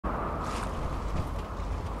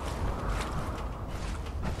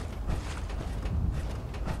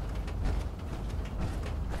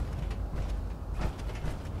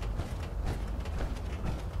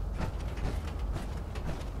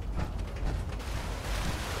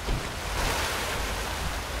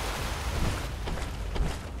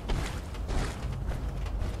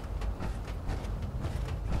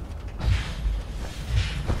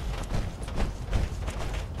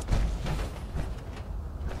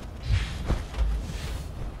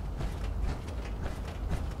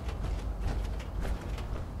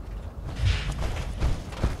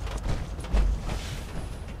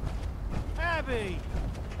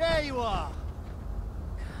you are.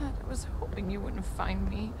 God, I was hoping you wouldn't find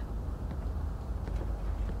me.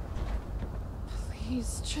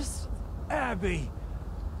 Please, just... Abby,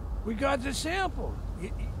 we got the sample.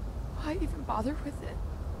 Why even bother with it?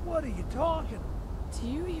 What are you talking? Do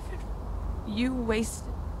you even... You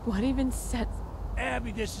wasted... What even said...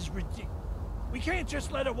 Abby, this is ridiculous. We can't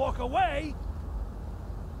just let her walk away.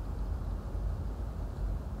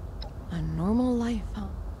 A normal life, huh?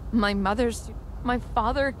 My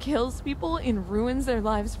father kills people and ruins their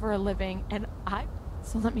lives for a living, and I...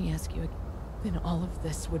 So let me ask you again. Then all of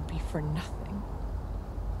this would be for nothing.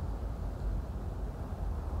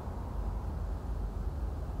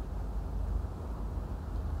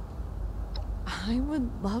 I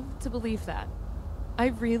would love to believe that. I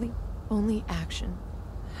really... Only action.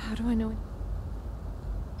 How do I know it?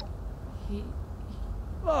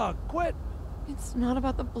 Look, quit. It's not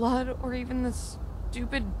about the blood or even the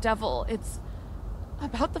stupid devil. It's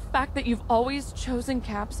about the fact that you've always chosen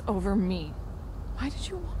Caps over me. Why did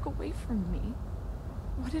you walk away from me?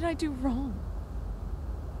 What did I do wrong?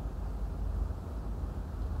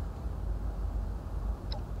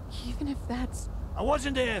 Even if that's... I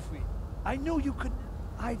wasn't there for you. I knew you couldn't.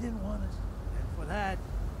 I didn't want to. And for that...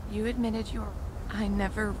 You admitted you're... I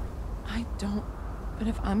don't... But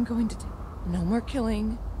if I'm going to do... No more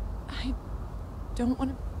killing. I don't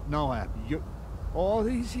want to... No, Abby, you... All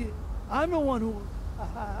these years... I'm the one who...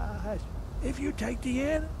 if you take the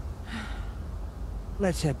end...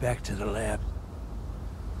 Let's head back to the lab.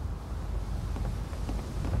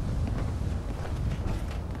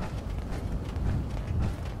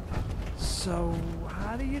 So,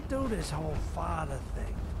 how do you do this whole father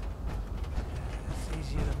thing? It's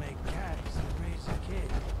easier to make cats than raise a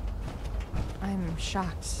kid. I'm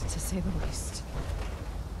shocked, to say the least.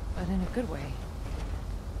 But in a good way.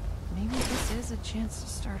 Maybe this is a chance to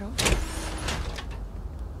start over.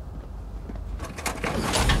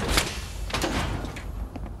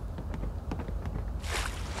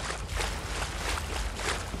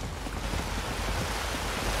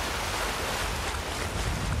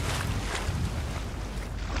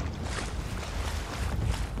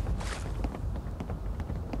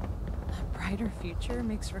 Future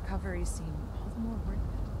makes recovery seem all the more worth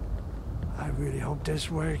it. I really hope this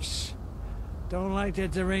works. Don't like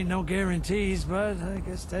that there ain't no guarantees, but I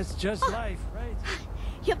guess that's just life, right?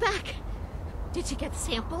 You're back. Did you get the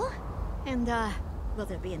sample? And, will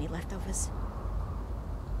there be any leftovers?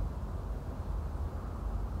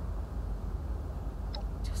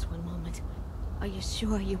 Just one moment. Are you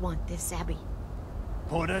sure you want this, Abby?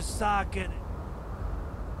 Put a sock in it.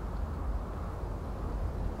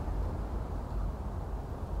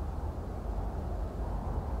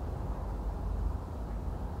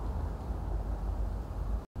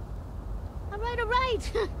 All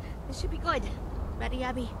right. This should be good. Ready,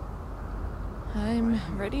 Abby? I'm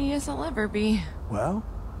ready as I'll ever be. Well,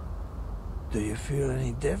 do you feel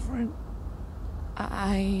any different?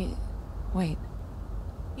 Wait.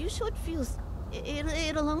 You should feel...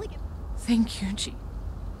 It'll only get... Thank you, G.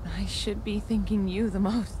 I should be thanking you the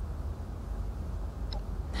most.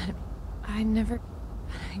 I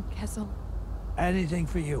guess I'll... Anything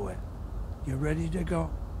for you, Ed. You ready to go?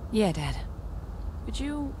 Yeah, Dad. Could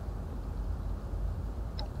you...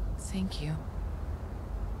 Thank you.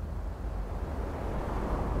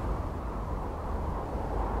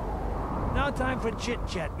 No time for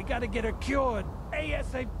chit-chat. We gotta get her cured.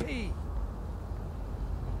 ASAP.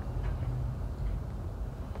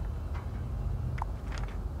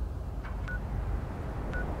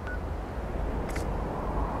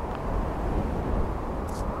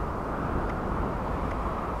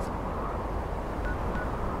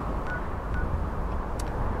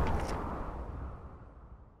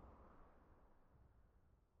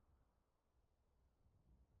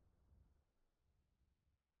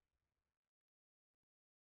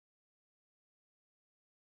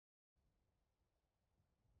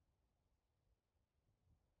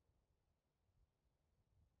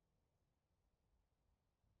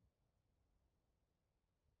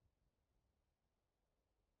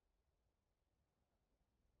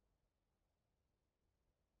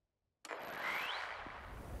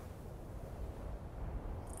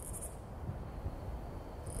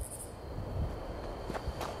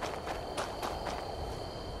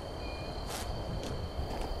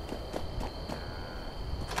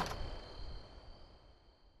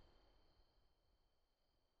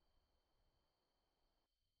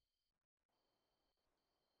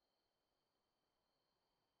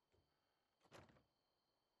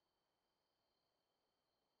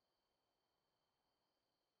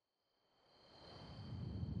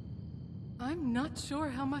 I'm not sure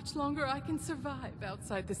how much longer I can survive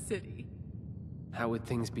outside the city. How would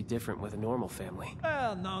things be different with a normal family?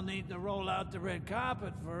 Well, no need to roll out the red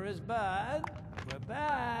carpet for us, bud. We're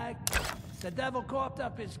back. The devil coughed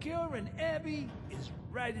up his cure, and Abby is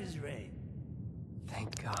right as rain.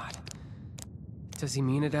 Thank God. Does he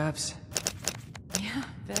mean it, Abs? Yeah,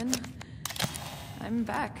 Vin. I'm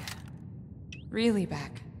back. Really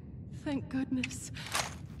back. Thank goodness.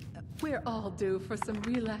 We're all due for some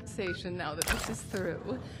relaxation now that this is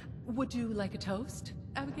through. Would you like a toast,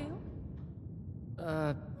 Abigail?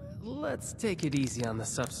 Let's take it easy on the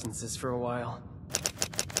substances for a while.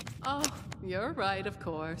 Oh, you're right, of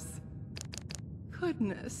course.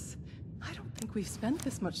 Goodness. I don't think we've spent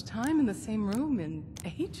this much time in the same room in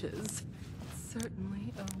ages.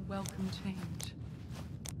 Certainly a welcome change.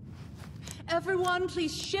 Everyone,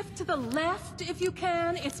 please shift to the left if you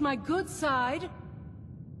can. It's my good side.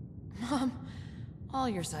 Mom, all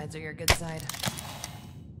your sides are your good side.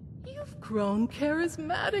 You've grown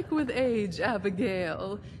charismatic with age,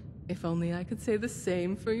 Abigail. If only I could say the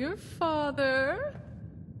same for your father.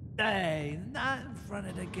 Hey, not in front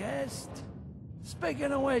of the guest.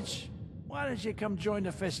 Speaking of which, why don't you come join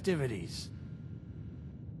the festivities?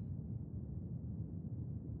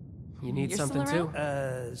 You need You're something still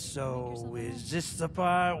too? So is this the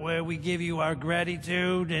part where we give you our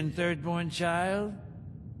gratitude and third-born child?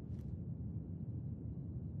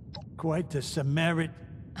 Quite the Samaritan.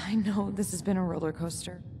 I know this has been a roller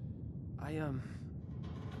coaster. I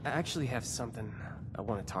actually have something I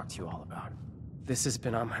want to talk to you all about. This has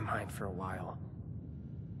been on my mind for a while.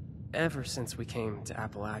 Ever since we came to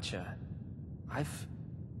Appalachia, I've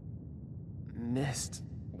missed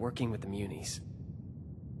working with the Munis.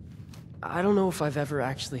 I don't know if I've ever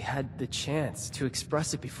actually had the chance to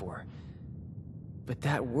express it before, but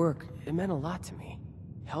that work, it meant a lot to me.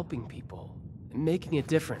 Helping people, making a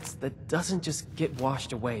difference that doesn't just get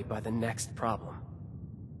washed away by the next problem.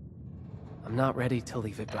 I'm not ready to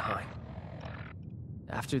leave it behind.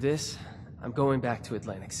 After this, I'm going back to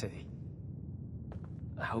Atlantic City.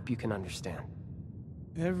 I hope you can understand.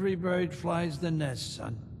 Every bird flies the nest,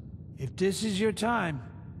 son. If this is your time,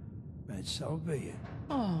 then so be it.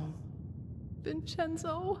 Oh,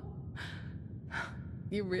 Vincenzo.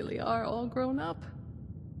 You really are all grown up.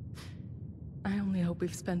 I only hope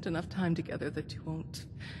we've spent enough time together that you won't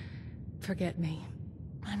forget me.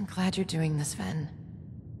 I'm glad you're doing this, Ven.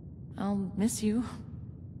 I'll miss you.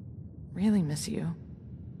 Really miss you.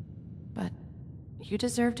 But you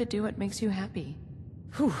deserve to do what makes you happy.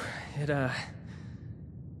 Whew, it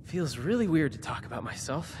feels really weird to talk about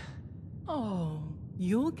myself. Oh,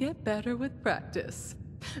 you'll get better with practice.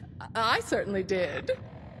 I certainly did.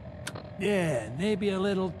 Yeah, maybe a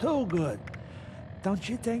little too good. Don't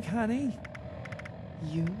you think, honey?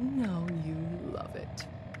 You know you love it.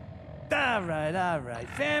 All right.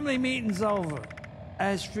 Family meeting's over.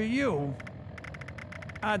 As for you,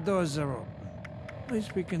 our doors are open.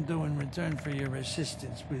 Least we can do in return for your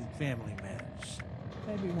assistance with family matters.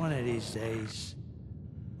 Maybe one of these days,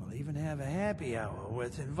 we'll even have a happy hour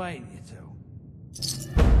worth inviting you to.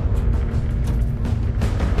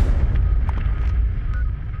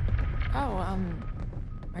 Oh,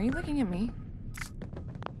 are you looking at me?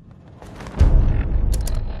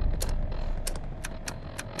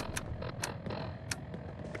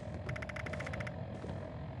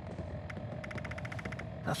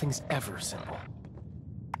 Nothing's ever simple.